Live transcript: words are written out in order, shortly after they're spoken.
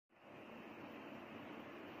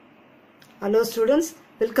Hello students,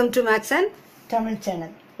 welcome to Maths and Tamil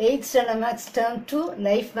channel. 8th standard Maths term 2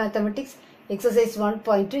 Life Mathematics exercise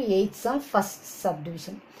 1.2 8th sum first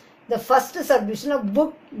subdivision. The first subdivision of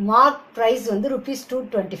book mark price வந்து rupees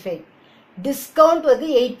 225. Discount வந்து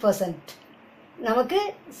 8%. நமக்கு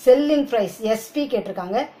selling price SP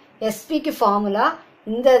கேட்டிருக்காங்க. SP க்கு formula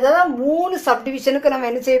இந்த இதெல்லாம் மூணு சப்டிவிஷனுக்கு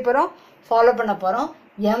நம்ம என்ன செய்ய போறோம் ஃபாலோ பண்ண போறோம்.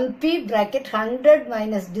 MP bracket 100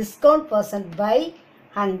 minus discount percent by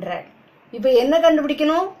 100. இப்போ என்ன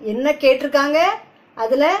கண்டுபிடிக்கணும் என்ன கேட்டிருக்காங்க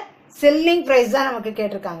அதுல செல்லிங் பிரைஸ் தான் நமக்கு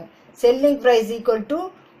கேட்டிருக்காங்க. Selling price equal to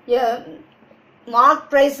mark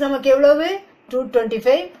price நமக்கு எவ்வளவு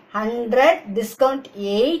 225 100 டிஸ்கவுண்ட்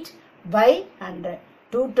 8 by 100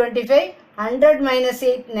 225 100 minus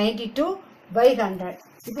 8 92 by 100.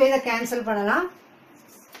 இப்போ இதை கேன்சல் பண்ணலாம்.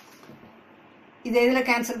 இதை எதுல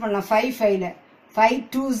கேன்சல் பண்ணலாம் 5 5ல 5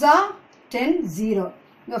 2s are 10 0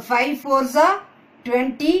 இங்க 5 4s are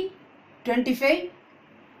 20 25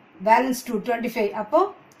 balance 2 25 அப்போ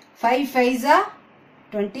 5 5s are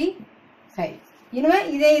 25 இனிமே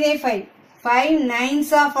இதே 5 5 9s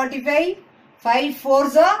are 45 5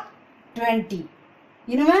 4s are 20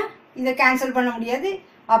 இனிமே இதை கேன்சல் பண்ண முடியாது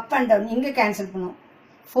அப் அண்ட் டவுன் இங்க கேன்சல் பண்ணும்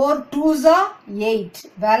 4 2s are 8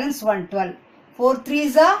 balance 1 12 4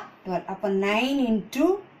 3s are 12 அப்போ 9 into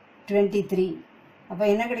 23 அப்போ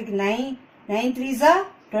என்ன கிடைக்கு 9 3s are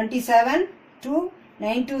 27 2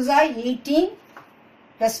 9 2s are 18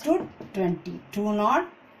 plus 2 20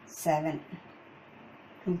 207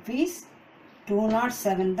 rupees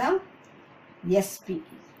 207 தான் SP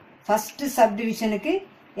first subdivision க்கு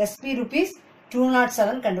SP rupees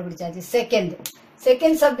 207 கண்டுபிடிச்சாச்சு.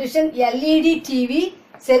 second subdivision LED TV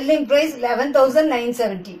selling price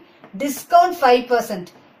 11970 discount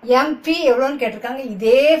 5% MP எவ்வளவுன்னு கேட்டிருக்காங்க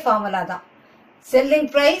இதே ஃபார்முலா தான். selling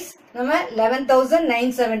price நம்ம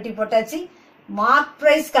 11970 போட்டாச்சு. மார்க்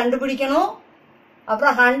பிரைஸ் கண்டுபிடிக்கணும்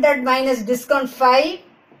அப்புறம் 100 மைனஸ் டிஸ்கவுண்ட் 5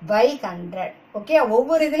 by 100. ஓகே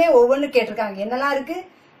ஒவ்வொரு இதுலயும் ஒவ்வொன்னு கேட்டிருக்காங்க. என்னெல்லாம் இருக்கு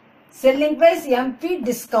செல்லிங் பிரைஸ் எம்பி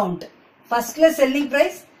டிஸ்கவுண்ட் ஃபர்ஸ்ட்ல செல்லிங்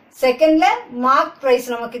பிரைஸ் செகண்ட்ல மார்க் பிரைஸ்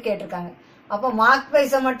நமக்கு கேட்டிருக்காங்க. அப்போ மார்க்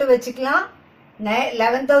பிரைஸ மட்டும் வச்சுக்கலாம்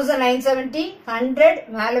 11970 100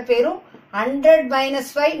 மேல பேரும் 100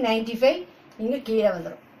 மைனஸ் 5 95 இங்க கீழே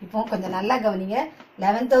வந்துடும். இப்போ கொஞ்சம் நல்லா கவனிங்க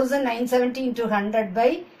 11970 into 100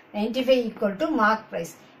 by 95 equal to mark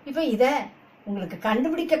price. இப்போ இத உங்களுக்கு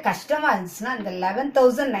கண்டுபிடிக்க கஷ்டமா இருந்துச்சுன்னா இந்த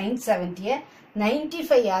 11970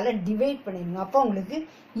 95 ஆல டிவைட் பண்ணிடுங்க. அப்போ உங்களுக்கு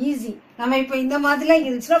ஈஸி. நம்ம இப்போ இந்த மாதிரிலாம்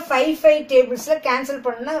இருந்துச்சுன்னா 5 டேபிள்ஸ்ல கேன்சல்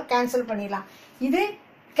பண்ணா கேன்சல் பண்ணிடலாம். இது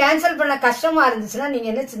கேன்சல் பண்ண கஷ்டமா இருந்துச்சுன்னா நீங்க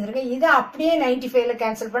என்ன செஞ்சிருங்க இதை அப்படியே 95ல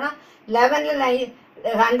கேன்சல் பண்ணா 11ல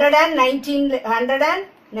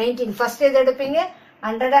 119 ஃபர்ஸ்ட் எது எடுப்பீங்க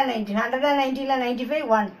 119 119ல 95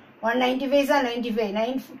 1 195 are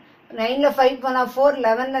 95 9ல 5 போனா 4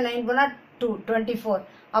 11ல 9 போனா 2 24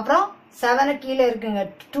 அப்புறம் 7 கீழே இருக்குங்க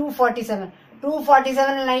 247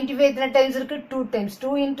 247ல 95 எத்தனை டைம்ஸ் இருக்கு 2 டைம்ஸ்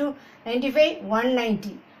 2 into 95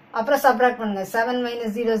 190 அப்புறம் சப்ட்ராக்ட் பண்ணுங்க 7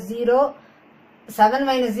 minus 0 0 7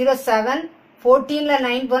 minus 0 7 14ல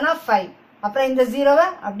 9 போனா 5 அப்புறம் இந்த 0வை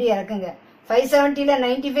அப்படியே இறக்குங்க 570ல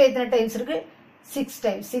 95 எத்தனை டைம்ஸ் இருக்கு 6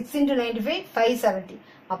 டைம்ஸ் 6 into 95 570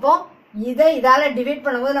 அப்போ இதால டிவைட்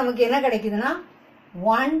பண்ணும்போது நமக்கு என்ன கிடைக்குதுன்னா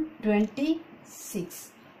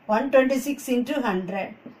 126 into 100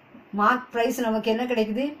 மார்க் பிரைஸ் நமக்கு என்ன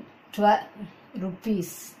கிடைக்குது 12 rupees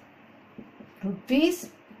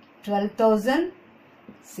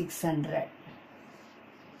 12,600.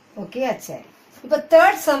 ஓகே ஆச்சே. இப்போ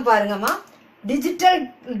தேர்ட் சம் பாருங்கம்மா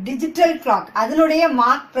டிஜிட்டல் கிளாக் அதனுடைய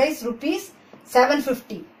mark price rupees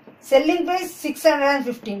 750 selling price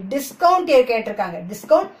 615 discount கேட்டிருக்காங்க.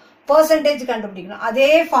 டிஸ்கவுண்ட் பெர்சன்டேஜ் கண்டுபிடிக்கணும். அதே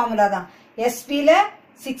ஃபார்முலா தான். எஸ்பில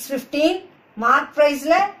 615 மார்க்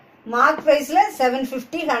பிரைஸ்ல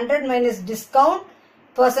 750 100 மைனஸ் டிஸ்கவுண்ட்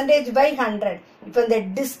பெர்சன்டேஜ் பை 100. இப்போ இந்த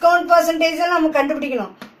டிஸ்கவுண்ட் பெர்சன்டேஜ் நம்ம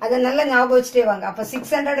கண்டுபிடிக்கணும். அதை நல்லா ஞாபகம் வச்சுட்டே வாங்க. அப்ப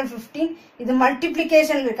 615 இது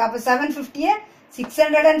மல்டிபிளிகேஷன் இருக்கு. அப்ப 750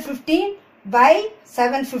 615 by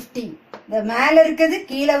 750 இந்த மேல இருக்கிறது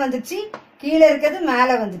கீழே வந்துச்சு கீழே இருக்கிறது மேல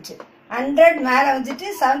வந்துச்சு 100 மேல வந்துட்டு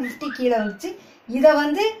 750 கீழே வந்துச்சு. இத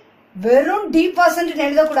வந்து வெறும் d %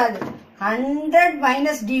 எழுதக்கூடாது 100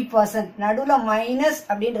 minus d % நடுவுல மைனஸ்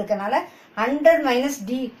அப்படின்னு இருக்கனால 100 minus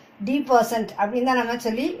d % அப்படின்னு தான் நம்ம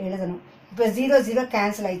சொல்லி எழுதணும். இப்போ 0 0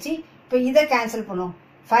 கேன்சல் ஆயிடுச்சு. இப்போ இதை கேன்சல் பண்ணுவோம்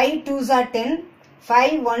 5 2s are 10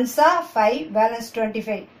 5 1s are 5 balance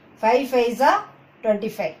 25 5 5s are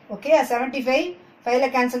 25 okay 75 5ல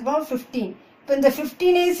cancel பண்ணுவோம் 15. இப்போ இந்த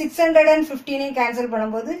 15 615 கேன்சல்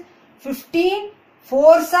பண்ணும்போது 15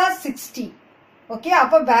 4s are 60 ஓகே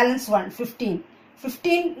அப்போ பேலன்ஸ் 1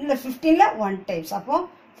 15ல 1 டைம்ஸ் அப்போ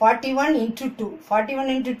 41 into 2 41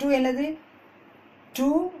 into 2 என்னது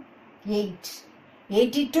 28.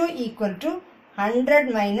 82 equal to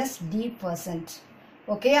 100 minus D%.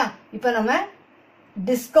 ஓகேயா? இப்போ நம்ம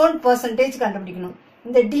டிஸ்கவுண்ட் பர்சன்டேஜ் கண்டுபிடிக்கணும்.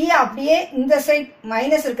 இந்த D அப்படியே இந்த சைட்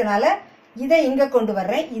மைனஸ் இருக்கனால இதை இங்க கொண்டு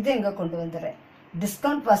வர்றேன், இதை இங்க கொண்டு வந்துடுறேன்.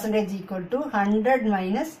 Discount percentage equal to 100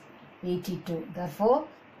 minus 82. Therefore,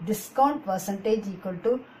 discount percentage equal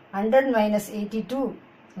to 100 minus 82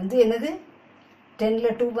 வந்து என்னது? 10ல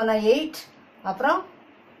 2 பண்ணா 8, அப்புறம்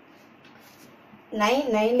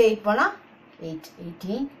 9ல 8 பண்ணா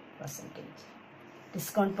 18%.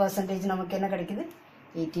 டிஸ்கவுண்ட் பர்சன்டேஜ் நமக்கு என்ன கிடைக்குது?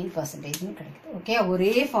 18% கிடைக்குது. ஓகே,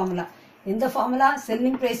 ஒரே ஃபார்முலா. இந்த formula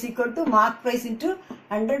selling price equal to mark price into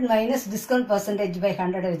 100 minus discount percentage by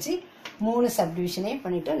 100 வச்சு 3 சப்டிவிஷனே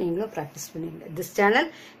பண்ணிட்டு நீங்களும் ப்ராக்டிஸ் பண்ணுங்க. This channel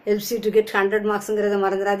helps you to get 100 மார்க்ஸ்ங்கிறத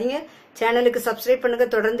மறந்துடாதீங்க. சேனலுக்கு சப்ஸ்கிரைப் பண்ணுங்க.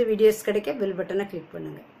 தொடர்ந்து வீடியோஸ் கிடைக்க பெல் பட்டனை கிளிக்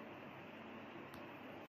பண்ணுங்க.